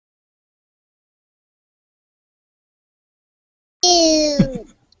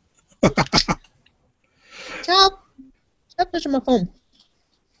Stop touching my phone.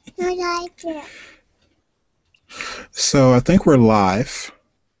 I like it. So I think we're live.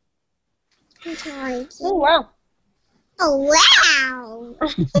 Oh, wow. Oh, wow.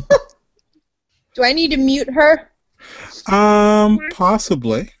 Do I need to mute her?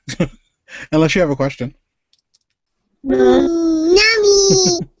 Possibly. Unless you have a question.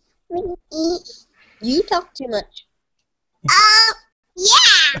 Nummy. You talk too much. Oh,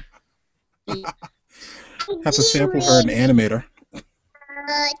 yeah. Have to sample her an animator.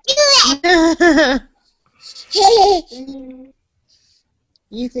 Do it.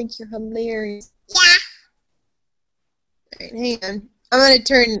 You think you're hilarious. Yeah. Right, hang on. I'm going to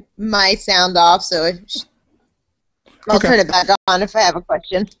turn my sound off, so I'll Okay. turn it back on if I have a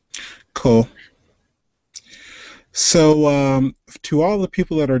question. Cool. So, to all the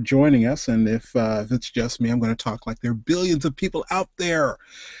people that are joining us, and if it's just me, I'm going to talk like there are billions of people out there.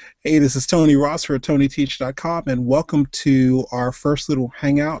 Hey, this is Tony Ross for TonyTeach.com, and welcome to our first little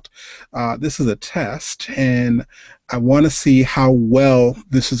hangout. This is a test, and I want to see how well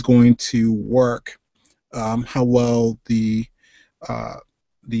this is going to work, how well the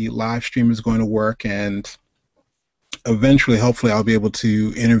live stream is going to work, and eventually, hopefully, I'll be able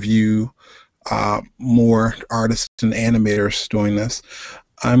to interview more artists and animators doing this.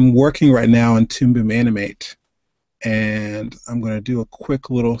 I'm working right now in Toon Boom Animate, and I'm going to do a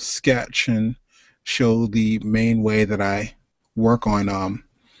quick little sketch and show the main way that I work on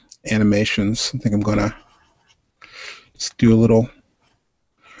animations. I think I'm going to just do a little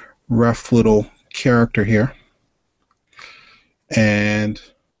rough little character here and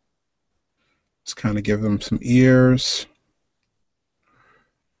just kind of give them some ears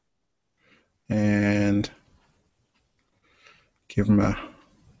and give them a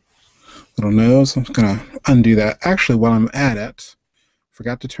little nose. I'm just going to undo that. Actually, while I'm at it,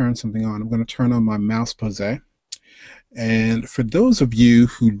 forgot to turn something on. I'm going to turn on my mouse pose. And for those of you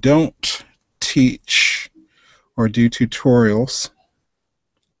who don't teach or do tutorials,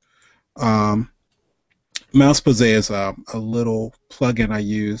 mouse pose is a little plugin I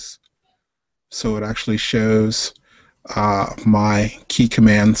use, so it actually shows my key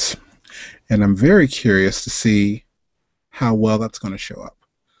commands, and I'm very curious to see how well that's going to show up.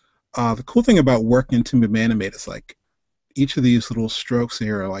 The cool thing about working in Toon Boom Animate is like each of these little strokes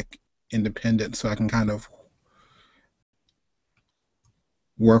here are like independent, so I can kind of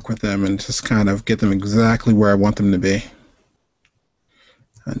work with them and just kind of get them exactly where I want them to be.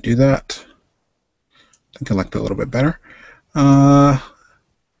 Undo that. I think I like that a little bit better. I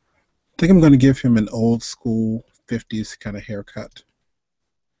think I'm going to give him an old school 50s kind of haircut.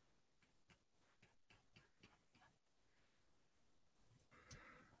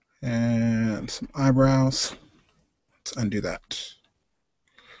 And some eyebrows. Let's undo that.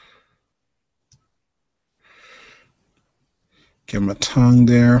 Give him a tongue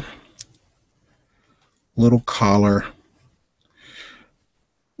there. Little collar.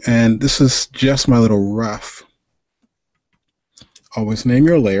 And this is just my little rough. Always name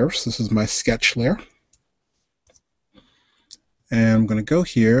your layers. This is my sketch layer. And I'm going to go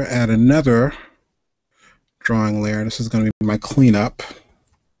here, add another drawing layer. This is going to be my cleanup.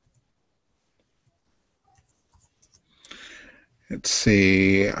 Let's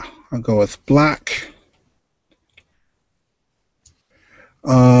see, I'll go with black.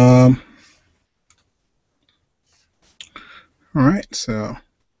 All right, so,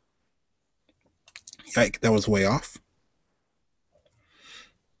 yike, that was way off.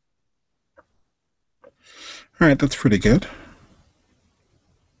 All right, that's pretty good.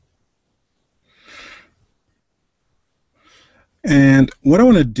 And what I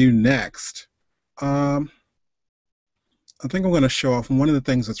want to do next, I think I'm going to show off one of the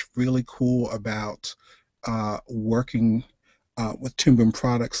things that's really cool about working with Toon Boom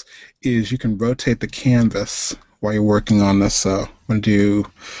products is you can rotate the canvas while you're working on this. So I'm going to do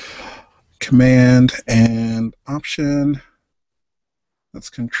Command and Option.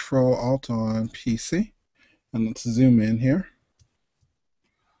 Let's Control Alt on PC, and let's zoom in here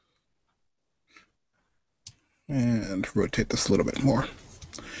and rotate this a little bit more.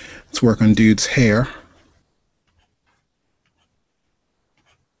 Let's work on dude's hair.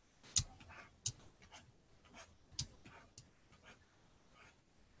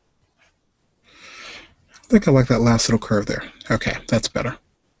 I think I like that last little curve there. Okay, that's better.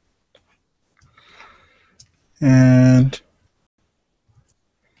 And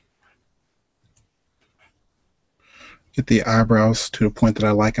get the eyebrows to the point that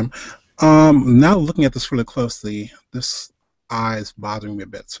I like them. Now looking at this really closely, this eye is bothering me a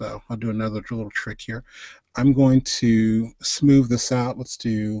bit, so I'll do another little trick here. I'm going to smooth this out. Let's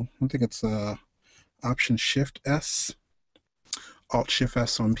do, I think it's Option Shift S, Alt Shift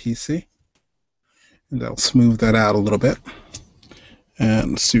S on PC, and that'll smooth that out a little bit.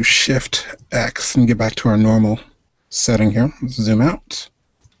 And let's do Shift X and get back to our normal setting here. Let's zoom out.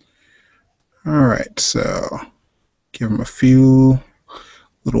 All right, so give them a few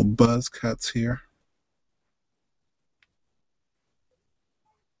little buzz cuts here.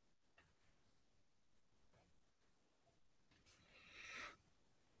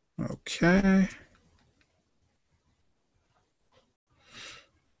 Okay.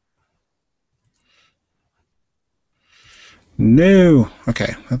 No.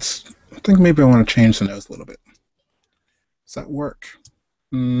 Okay, I think maybe I want to change the nose a little bit. Does that work?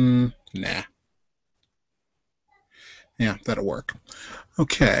 Nah. Yeah, that'll work.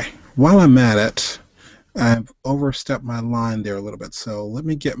 Okay, while I'm at it, I've overstepped my line there a little bit. So let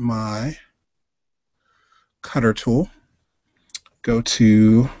me get my cutter tool, go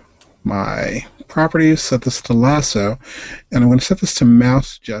to my properties, set this to lasso, and I'm going to set this to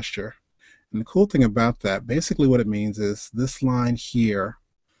mouse gesture. And the cool thing about that, basically what it means is this line here,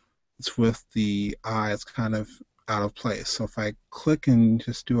 it's with the eye, it's kind of out of place. So if I click and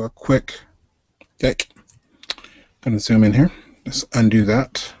just do a quick kick, I'm going to zoom in here, just undo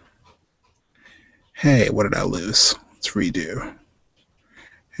that. Hey, what did I lose? Let's redo.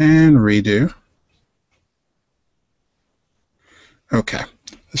 And redo. Okay,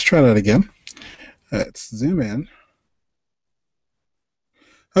 let's try that again. Let's zoom in.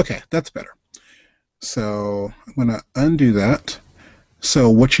 Okay, that's better. So I'm going to undo that.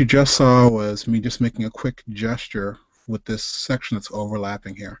 So what you just saw was me just making a quick gesture with this section that's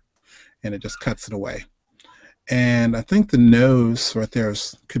overlapping here, and it just cuts it away. And I think the nose right there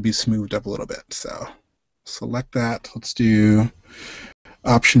could be smoothed up a little bit. So select that. Let's do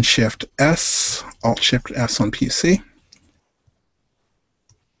Option Shift S, Alt Shift S on PC.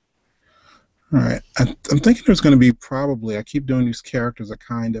 All right, I'm thinking there's going to be probably, I keep doing these characters that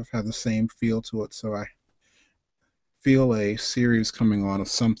kind of have the same feel to it, so I feel a series coming on of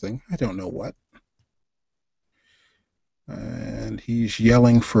something. I don't know what. And he's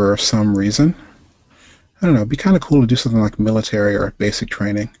yelling for some reason. I don't know, it'd be kind of cool to do something like military or basic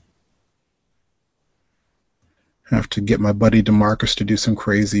training. I have to get my buddy DeMarcus to do some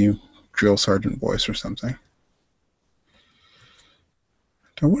crazy drill sergeant voice or something.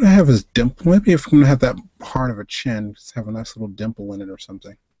 I want to have his dimple. Maybe if I'm going to have that hard of a chin, just have a nice little dimple in it or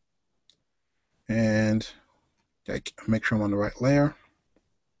something. And make sure I'm on the right layer.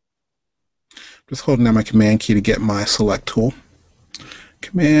 Just holding down my Command key to get my select tool.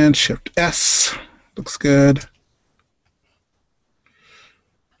 Command Shift S. Looks good.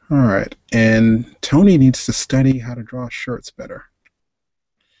 All right. And Tony needs to study how to draw shirts better.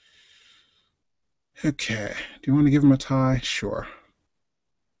 Okay. Do you want to give him a tie? Sure.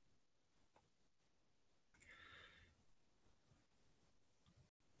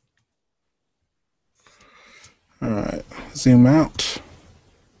 All right, zoom out.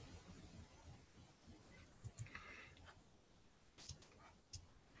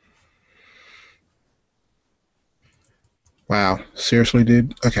 Wow, seriously,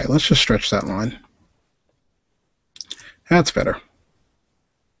 dude? Okay, let's just stretch that line. That's better.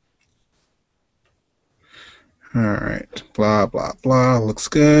 All right, blah, blah, blah, looks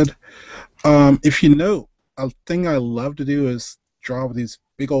good. If you note, a thing I love to do is draw with these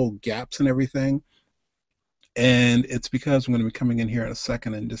big old gaps and everything. And it's because I'm going to be coming in here in a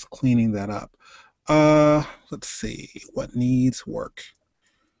second and just cleaning that up. Let's see, what needs work?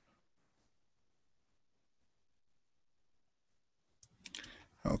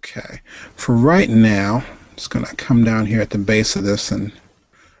 Okay, for right now, I'm just going to come down here at the base of this and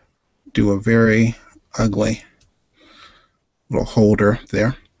do a very ugly little holder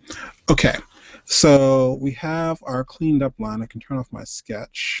there. Okay, so we have our cleaned up line. I can turn off my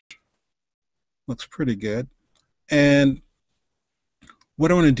sketch. Looks pretty good. And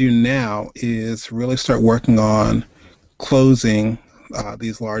what I want to do now is really start working on closing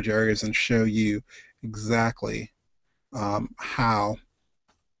these large areas and show you exactly how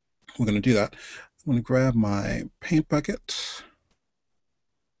we're going to do that. I'm going to grab my paint bucket.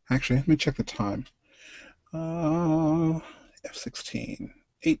 Actually, let me check the time. F16,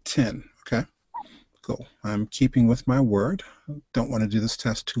 8:10. Okay, cool. I'm keeping with my word. Don't want to do this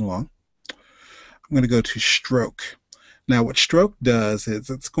test too long. I'm going to go to stroke. Now what stroke does is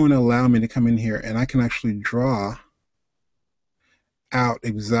it's going to allow me to come in here and I can actually draw out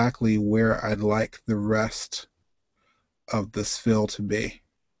exactly where I'd like the rest of this fill to be.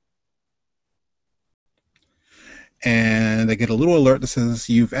 and they get a little alert that says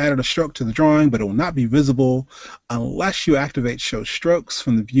you've added a stroke to the drawing, but it will not be visible unless you activate Show Strokes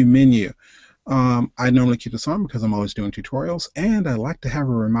from the View menu. I normally keep this on because I'm always doing tutorials, and I like to have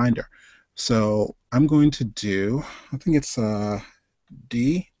a reminder. So I'm going to do, I think it's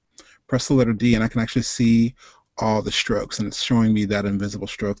D, press the letter D, and I can actually see all the strokes, and it's showing me that invisible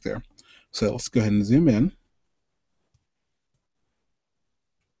stroke there. So let's go ahead and zoom in.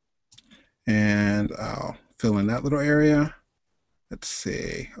 And I'll fill in that little area. Let's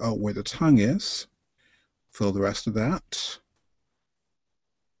see, oh, where the tongue is. Fill the rest of that.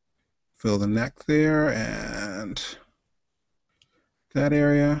 Fill the neck there and that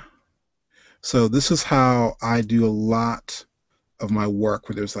area. So this is how I do a lot of my work,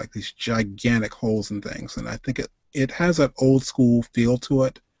 where there's like these gigantic holes and things. And I think it has that old school feel to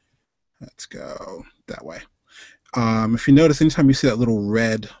it. Let's go that way. If you notice, anytime you see that little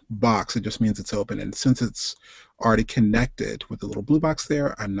red box, it just means it's open. And since it's already connected with the little blue box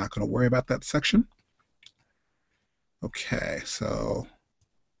there, I'm not going to worry about that section. Okay, so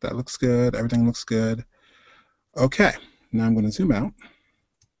that looks good. Everything looks good. Okay, now I'm going to zoom out.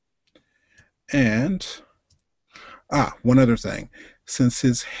 And, one other thing. Since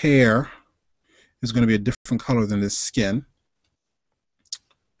his hair is going to be a different color than his skin,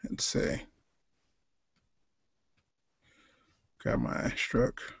 let's see. Grab my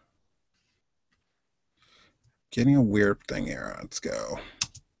stroke. Getting a weird thing here. Let's go.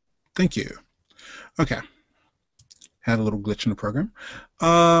 Thank you. Okay. Had a little glitch in the program.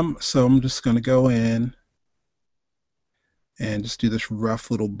 So I'm just going to go in and just do this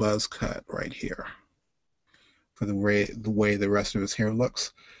rough little buzz cut right here for the way the rest of his hair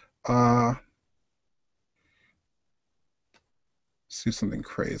looks. Let's do something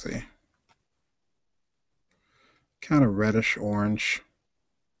crazy. Kind of reddish orange.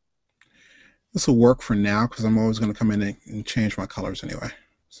 This will work for now because I'm always going to come in and change my colors anyway.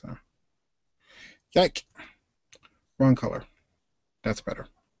 So, yike. Wrong color. That's better.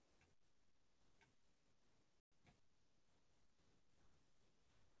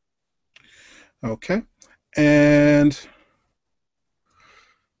 Okay. And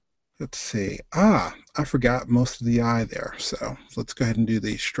let's see. I forgot most of the eye there. So let's go ahead and do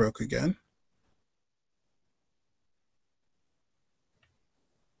the stroke again.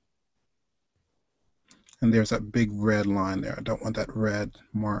 And there's that big red line there. I don't want that red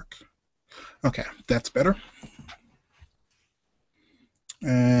mark. Okay, that's better.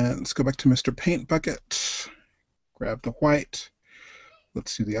 And let's go back to Mr. Paint Bucket. Grab the white.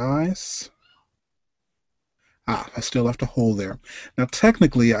 Let's do the eyes. I still left a hole there. Now,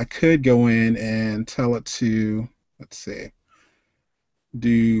 technically, I could go in and tell it to, let's see,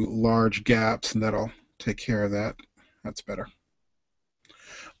 do large gaps, and that'll take care of that. That's better.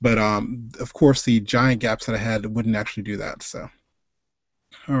 But, of course, the giant gaps that I had wouldn't actually do that. So,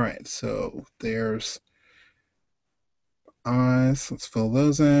 all right, so there's eyes. Let's fill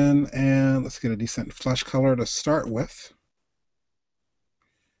those in, and let's get a decent flesh color to start with.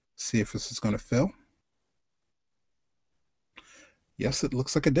 See if this is going to fill. Yes, it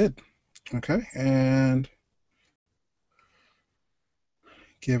looks like it did. Okay, and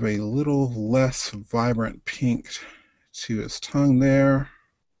give a little less vibrant pink to his tongue there.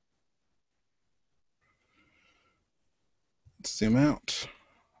 Let's zoom out.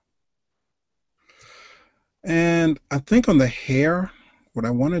 And I think on the hair, what I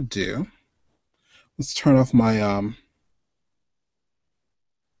want to do, let's turn off my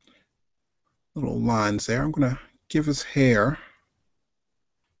little lines there. I'm going to give his hair,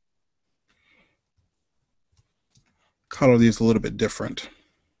 color these a little bit different.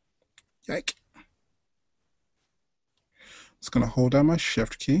 Yike. Just going to hold down my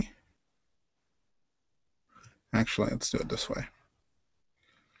shift key. Actually, let's do it this way.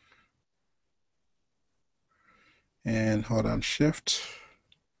 And hold on shift.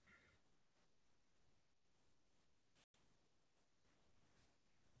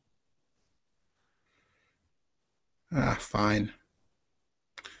 Fine.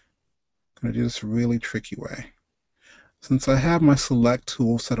 I'm going to do this a really tricky way. Since I have my select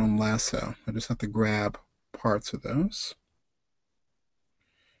tool set on lasso, I just have to grab parts of those.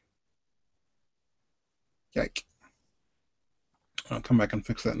 Yike. I'll come back and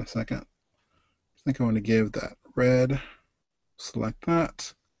fix that in a second. I think I want to give that red, select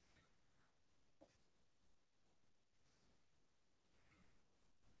that.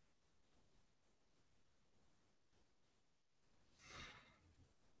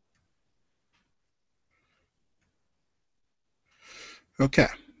 Okay,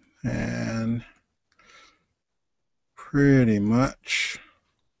 and pretty much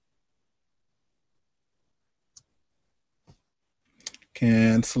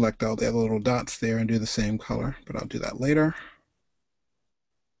can select all the other little dots there and do the same color, but I'll do that later.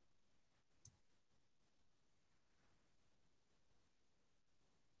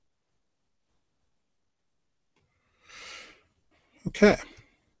 Okay.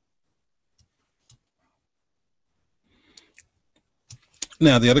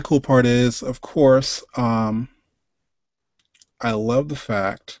 Now, the other cool part is, of course, I love the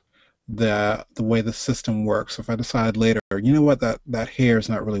fact that the way the system works. If I decide later, you know what, that hair is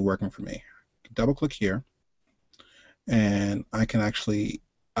not really working for me, double click here, and I can actually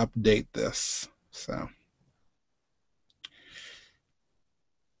update this. So,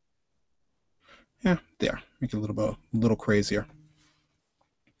 yeah, there, make it a little crazier.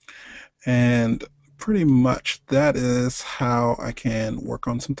 And pretty much that is how I can work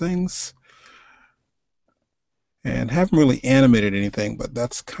on some things. And haven't really animated anything, but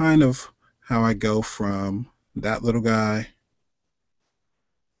that's kind of how I go from that little guy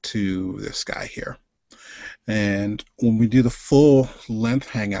to this guy here. And when we do the full length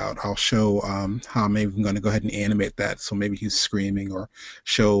hangout, I'll show how I'm even going to go ahead and animate that. So maybe he's screaming, or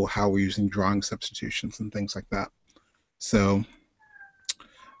show how we're using drawing substitutions and things like that. So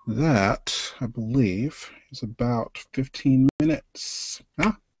that, I believe, is about 15 minutes.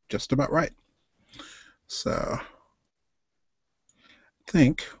 Just about right. So I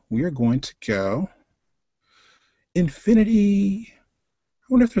think we are going to go infinity. I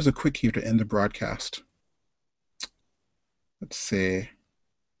wonder if there's a quick here to end the broadcast. Let's see.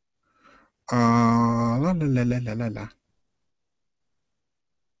 La la la la la la.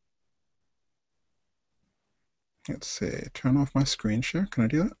 Let's see. Turn off my screen share. Can I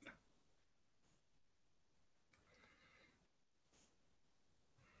do that?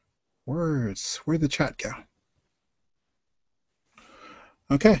 Words. Where'd the chat go?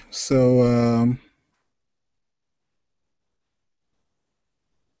 Okay, so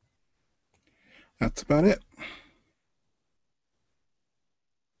that's about it.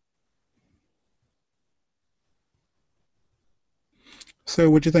 So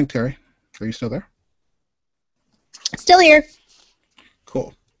what'd you think, Terry? Are you still there? Still here.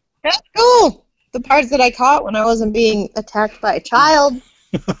 Cool. That's cool. The parts that I caught when I wasn't being attacked by a child.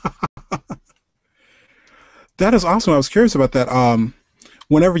 That is awesome. I was curious about that.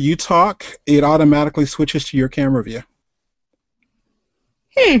 Whenever you talk, it automatically switches to your camera view.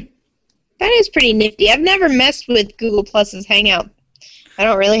 That is pretty nifty. I've never messed with Google Plus's Hangout. I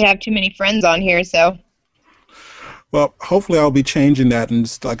don't really have too many friends on here, so. Well, hopefully I'll be changing that and,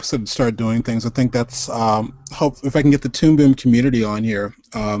 just, like I said, start doing things. I think that's hope if I can get the Toon Boom community on here,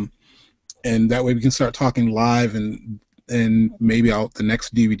 and that way we can start talking live, and maybe the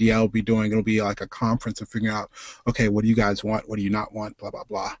next DVD I'll be doing, it'll be like a conference of figuring out, okay, what do you guys want? What do you not want? Blah, blah,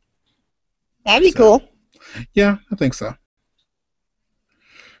 blah. That'd be cool. Yeah, I think so.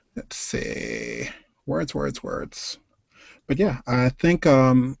 Let's see. Words. But yeah, I think,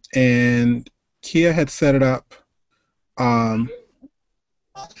 and Kia had set it up.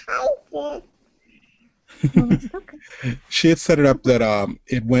 She had set it up that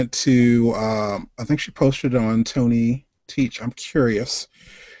it went to, I think she posted it on Tony Teach. I'm curious.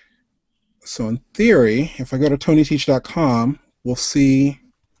 So in theory, if I go to tonyteach.com, we'll see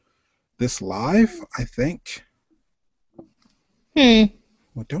this live, I think.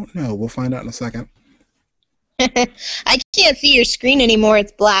 Well, don't know. We'll find out in a second. I can't see your screen anymore.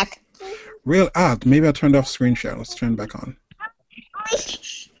 It's black. Really? Maybe I turned off screen share. Let's turn it back on.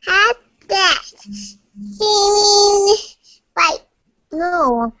 Have that. Singing like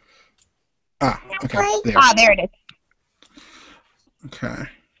no. Okay. There. There it is. Okay.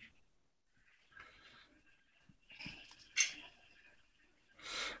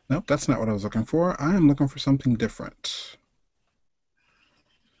 Nope, that's not what I was looking for. I am looking for something different.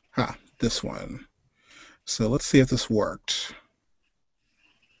 This one. So let's see if this worked.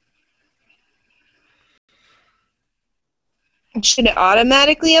 Should it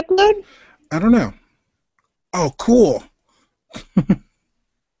automatically upload? I don't know. Oh, cool.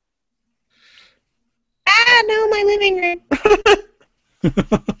 No, my living room.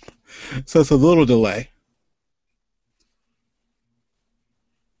 So it's a little delay.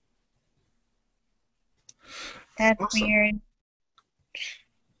 That's Awesome. weird.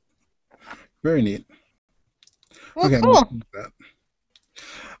 Very neat. Well, Okay. cool.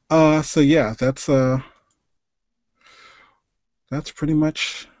 So yeah, that's pretty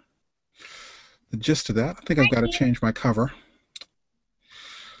much the gist of that. I think I've got to change my cover.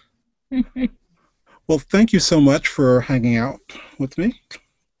 Well, thank you so much for hanging out with me.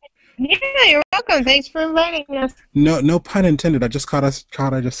 Yeah, you're welcome. Thanks for inviting us. No pun intended. I just I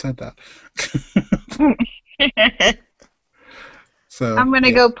just said that. So I'm gonna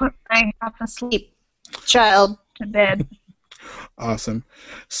yeah, go put my half asleep child to bed. awesome.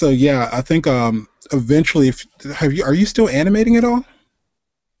 So yeah, I think eventually, if are you still animating at all?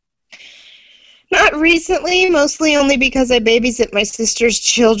 Not recently, mostly only because I babysit my sister's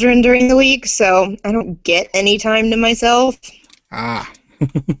children during the week, so I don't get any time to myself. Ah,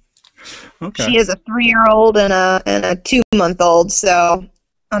 okay. She has a 3-year-old and a 2-month-old, so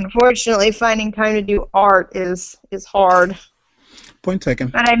unfortunately, finding time to do art is hard. Point taken.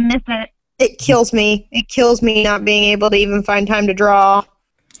 But I miss it. It kills me. It kills me not being able to even find time to draw.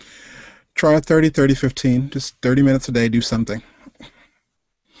 Try 30, 30, 15. Just 30 minutes a day. Do something.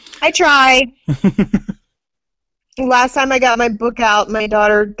 I try. Last time I got my book out, my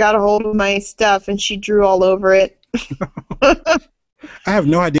daughter got a hold of my stuff and she drew all over it. I have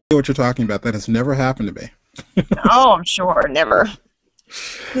no idea what you're talking about. That has never happened to me. Oh, I'm sure. Never.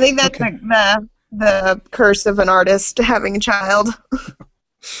 I think that's Okay. the curse of an artist, having a child.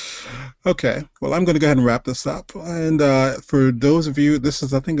 Okay. Well, I'm going to go ahead and wrap this up. And for those of you,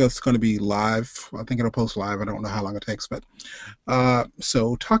 I think it's going to be live. I think it'll post live. I don't know how long it takes, but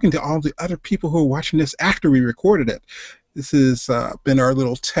so talking to all the other people who are watching this after we recorded it. This has been our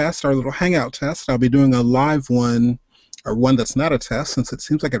little test, our little hangout test. I'll be doing a live one, or one that's not a test, since it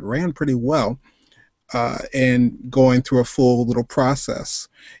seems like it ran pretty well, and going through a full little process.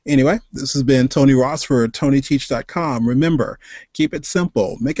 Anyway, this has been Tony Ross for TonyTeach.com. Remember, keep it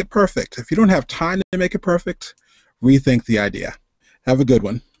simple, make it perfect. If you don't have time to make it perfect, rethink the idea. Have a good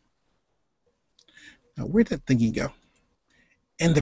one. Now, where did that thingy go?